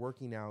nutrition, they're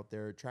working out,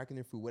 they're tracking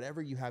their food,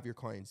 whatever you have your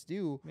clients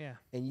do,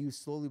 and you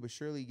slowly but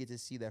surely get to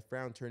see that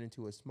frown turn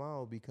into a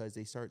smile because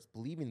they start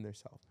believing in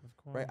themselves,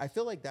 right? I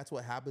feel like that's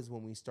what happens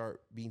when we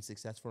start being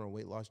successful on a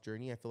weight loss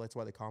journey. I feel that's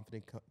why the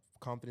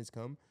confidence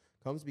comes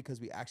because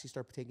we actually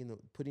start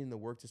putting in the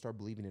work to start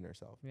believing in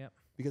ourselves. Yeah.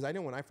 Because I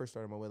know when I first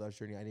started my weight loss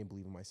journey, I didn't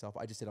believe in myself.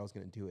 I just said I was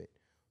going to do it.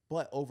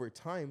 But over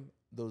time,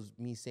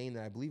 me saying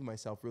that I believe in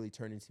myself really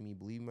turned into me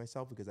believing in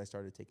myself because I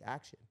started to take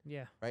action.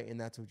 Yeah. Right. And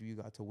that's what you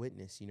got to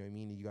witness. You know what I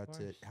mean? You got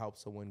to help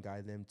someone,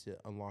 guide them to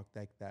unlock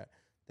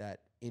that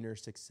inner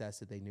success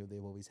that they knew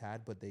they've always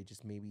had, but they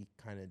just maybe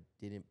kind of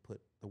didn't put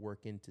the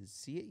work in to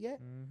see it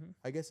yet.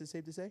 I guess it's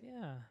safe to say.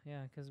 Yeah.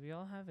 Yeah. Because we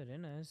all have it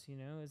in us.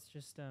 It's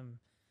just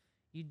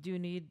you do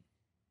need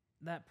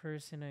that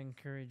person to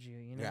encourage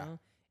you, know?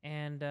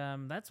 And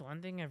that's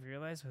one thing I've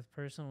realized with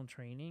personal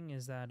training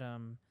is that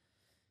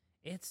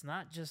it's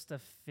not just a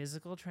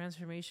physical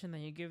transformation that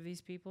you give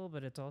these people,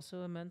 but it's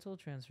also a mental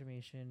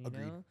transformation, you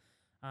know?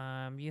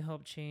 You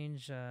help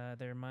change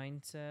their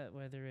mindset,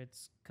 whether it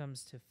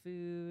comes to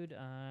food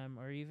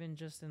or even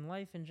just in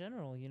life in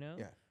general,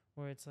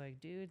 where it's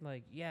like, dude,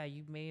 like, yeah,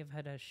 you may have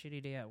had a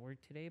shitty day at work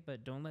today,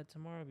 but don't let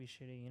tomorrow be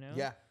shitty,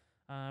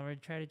 or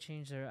try to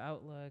change their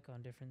outlook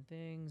on different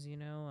things,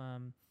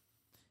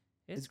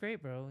 It's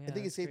great, bro. Yeah, I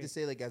think it's safe to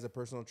say, like, as a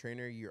personal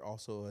trainer, you're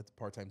also a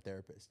part-time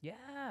therapist. Yeah,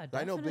 definitely.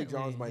 I know Big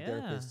John's my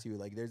therapist too.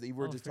 Like, we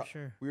were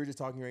just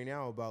talking right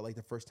now about like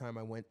the first time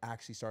I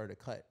actually started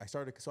to cut.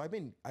 So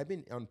I've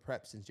been on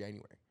prep since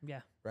January.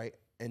 Yeah. Right.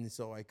 And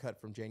so I cut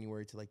from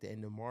January to like the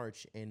end of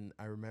March. And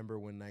I remember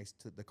when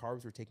the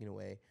carbs were taken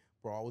away,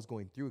 bro, I was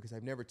going through it because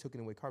I've never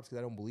taken away carbs because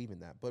I don't believe in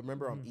that. But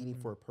remember, I'm eating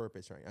for a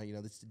purpose right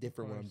now. This is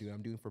different what I'm doing.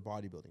 I'm doing for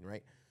bodybuilding,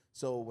 right?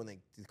 So when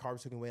the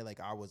carbs took away, like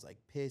I was like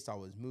pissed, I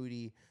was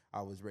moody,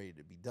 I was ready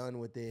to be done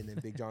with it. And then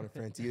Big John and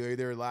friends,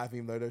 they're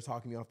laughing, they're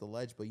talking me off the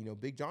ledge. But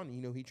Big John,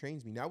 he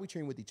trains me. Now we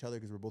train with each other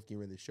because we're both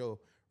getting ready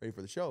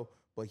for the show.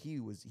 But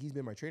he's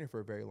been my trainer for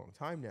a very long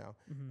time now,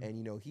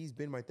 and he's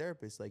been my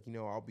therapist. Like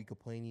I'll be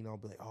complaining, I'll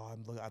be like, oh,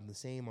 I'm the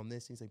same on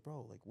this. And he's like,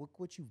 bro, like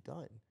what you've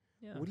done.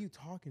 Yeah. What are you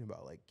talking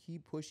about? Like,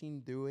 keep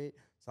pushing through it.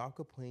 Stop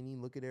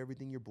complaining. Look at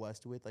everything you're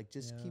blessed with. Like,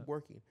 just keep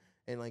working.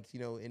 And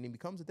and it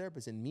becomes a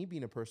therapist. And me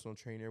being a personal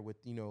trainer with,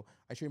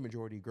 I train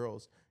majority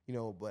girls,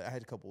 but I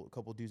had a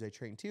couple dudes I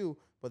trained too.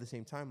 But at the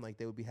same time, like,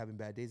 they would be having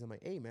bad days. I'm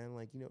like, hey, man,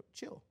 like,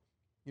 chill.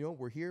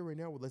 We're here right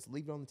now. Well, let's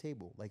leave it on the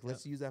table. Like,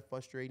 let's use that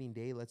frustrating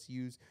day. Let's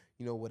use,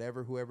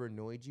 whoever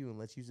annoyed you, and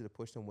let's use it to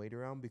push some weight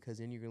around, because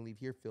then you're going to leave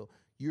here,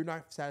 you're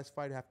not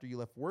satisfied after you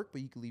left work,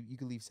 but you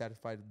can leave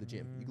satisfied at the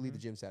gym. You can leave the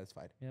gym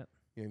satisfied. Yep.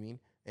 You know what I mean?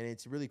 And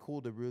it's really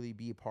cool to really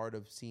be a part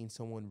of seeing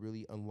someone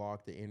really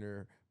unlock the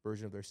inner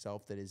version of their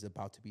self that is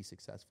about to be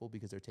successful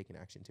because they're taking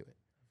action to it.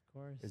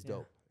 Of course. It's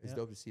dope. It's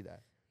dope to see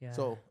that. Yeah.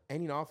 So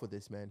ending off with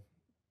this, man,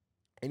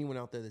 anyone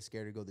out there that's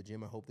scared to go to the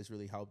gym, I hope this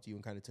really helped you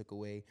and kind of took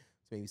away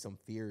maybe some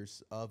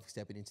fears of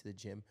stepping into the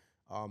gym.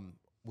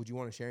 Would you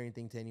want to share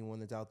anything to anyone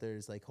that's out there?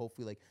 Is like,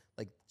 hopefully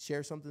like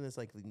share something that's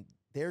like,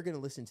 they're going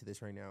to listen to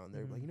this right now and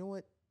they're like, you know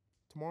what?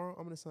 Tomorrow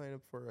I'm going to sign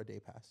up for a day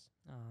pass.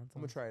 Oh, I'm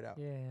going to try it out.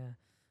 Yeah.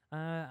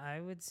 I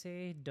would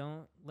say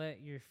don't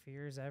let your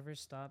fears ever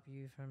stop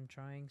you from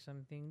trying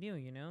something new,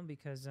 you know,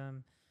 because,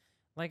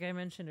 like I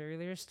mentioned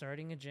earlier,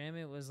 starting a gym,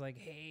 it was like,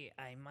 hey,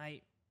 I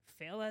might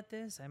fail at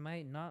this. I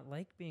might not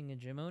like being a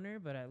gym owner,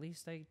 but at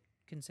least I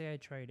can say I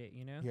tried it,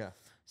 you know? Yeah.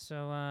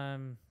 So,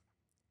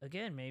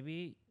 again,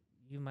 maybe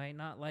you might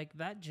not like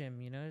that gym,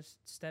 you know,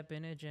 step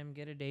in a gym,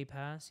 get a day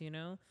pass, you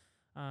know,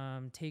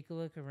 take a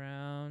look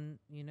around,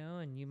 you know,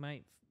 and you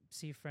might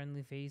see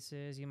friendly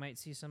faces. You might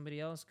see somebody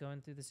else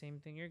going through the same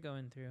thing you're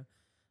going through.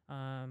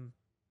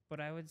 But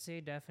I would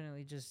say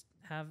definitely just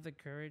have the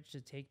courage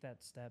to take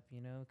that step,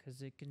 you know,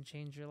 because it can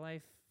change your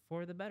life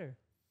for the better.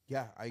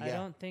 Yeah, I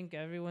don't think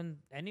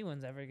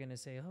anyone's ever gonna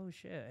say, "Oh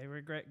shit, I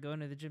regret going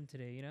to the gym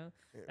today," you know,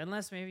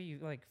 unless maybe you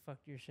like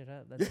fucked your shit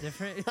up. That's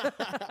different.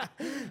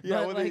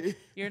 Yeah, but like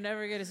you're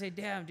never gonna say,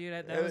 "Damn, dude,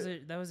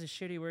 that was a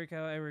shitty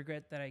workout. I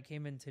regret that I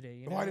came in today."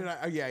 You know? Why did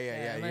I?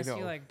 Yeah. Unless you know.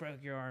 you like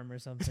broke your arm or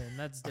something,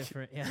 that's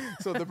different. Yeah.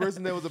 So the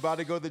person that was about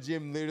to go to the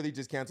gym literally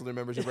just canceled their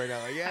membership right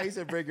now. Like, yeah, he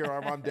said break your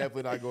arm. I'm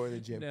definitely not going to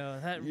the gym. No,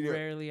 that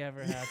rarely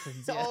ever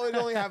happens. Yeah. Oh, it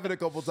only happened a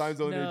couple times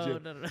in the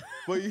gym. No.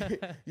 But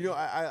you know,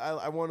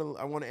 I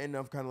want to end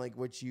off kind of like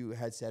what you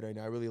had said right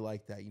now. I really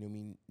like that. You know what I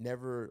mean?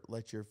 Never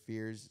let your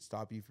fears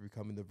stop you from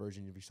becoming the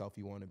version of yourself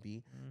you want to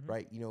be,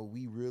 right? You know,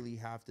 we really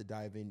have to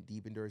dive in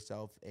deep into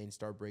ourselves and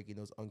start breaking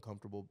those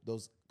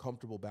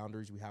comfortable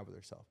boundaries we have with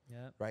ourselves,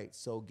 right?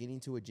 So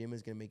getting to a gym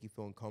is going to make you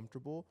feel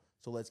uncomfortable.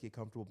 So let's get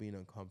comfortable being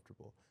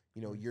uncomfortable.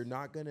 You know, you're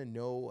not going to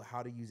know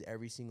how to use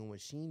every single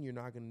machine. You're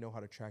not going to know how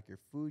to track your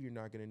food. You're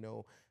not going to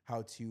know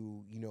how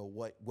to, you know,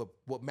 what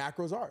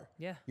macros are.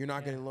 Yeah. You're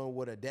not going to know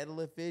what a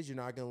deadlift is. You're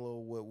not going to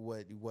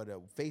know what a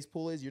face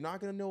pull is. You're not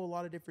going to know a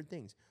lot of different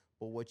things.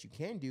 But what you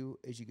can do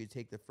is you could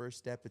take the first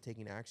step of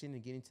taking action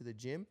and getting to the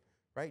gym,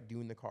 right?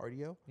 Doing the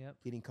cardio,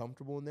 getting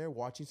comfortable in there,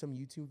 watching some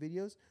YouTube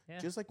videos. Yeah.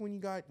 Just like when you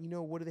got, you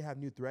know, what do they have?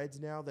 New Threads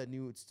now, that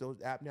new still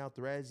app now,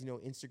 Threads, you know,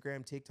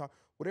 Instagram, TikTok,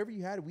 whatever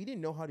you had. We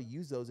didn't know how to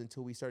use those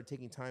until we started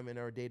taking time in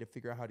our day to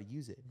figure out how to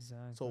use it.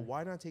 Exactly. So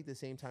why not take the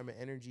same time and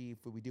energy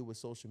for we do with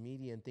social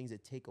media and things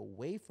that take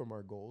away from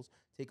our goals,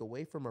 take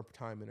away from our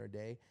time in our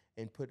day,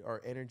 and put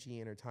our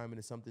energy and our time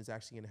into something that's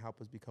actually going to help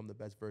us become the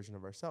best version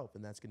of ourselves.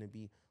 And that's going to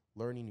be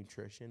learning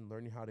nutrition,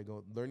 learning how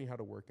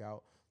to work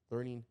out,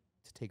 learning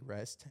to take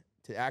rest,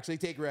 to actually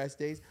take rest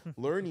days,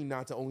 learning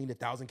not to only eat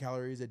 1,000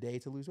 calories a day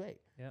to lose weight.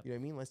 Yep. You know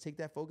what I mean? Let's take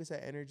that focus,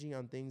 that energy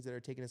on things that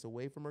are taking us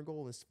away from our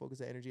goal. Let's focus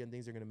that energy on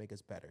things that are going to make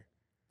us better.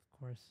 Of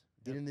course.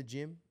 Get in the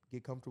gym,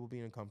 get comfortable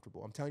being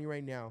uncomfortable. I'm telling you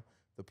right now,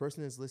 the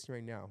person that's listening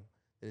right now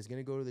that is going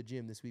to go to the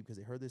gym this week because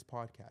they heard this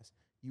podcast,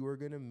 you are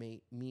going to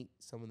meet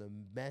some of the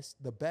best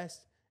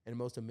and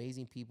most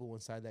amazing people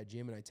inside that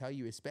gym. And I tell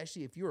you,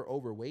 especially if you are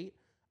overweight,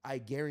 I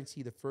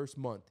guarantee the first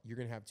month, you're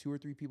going to have 2 or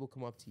 3 people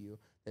come up to you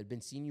that have been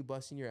seeing you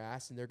busting your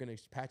ass, and they're going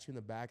to pat you in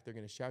the back. They're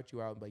going to shout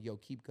you out, but yo,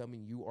 keep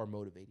coming. You are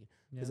motivating.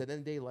 Because at the end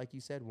of the day, like you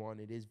said, Juan,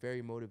 it is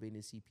very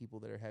motivating to see people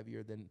that are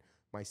heavier than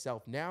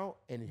myself now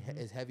and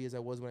as heavy as I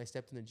was when I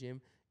stepped in a gym,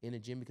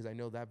 because I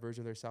know that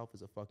version of their self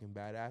is a fucking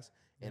badass.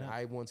 And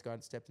I once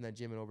stepped in that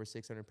gym and over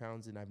 600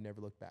 pounds, and I've never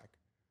looked back.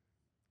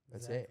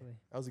 That's it.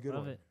 That was a good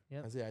one. It.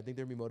 Yep. That's it. I think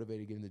they're going to be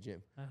motivated to get in the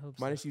gym. I hope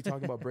Minus you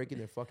talking about breaking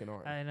their fucking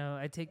arm. I know.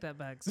 I take that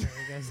back. Sorry,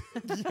 guys.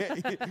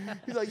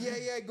 He's like,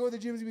 go to the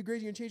gym. It's going to be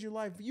great. You're going to change your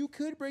life. You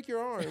could break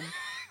your arm.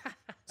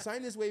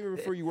 Sign this waiver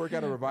before you work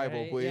out a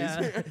revival, please.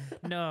 Yeah.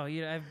 No,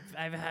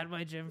 I've had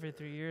my gym for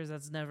 3 years.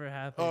 That's never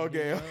happened.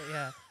 Okay. You know?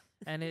 Yeah.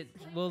 And it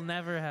will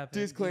never happen.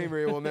 Disclaimer: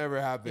 it will never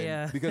happen.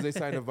 Yeah. Because they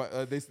signed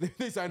a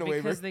they signed a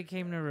waiver. Because they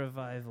came to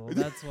revival.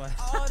 That's why.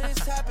 All this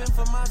happened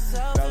for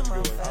myself and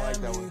my family. I like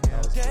that one.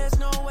 There's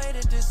no way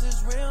that this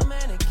is real,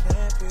 man. It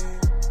can't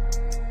be.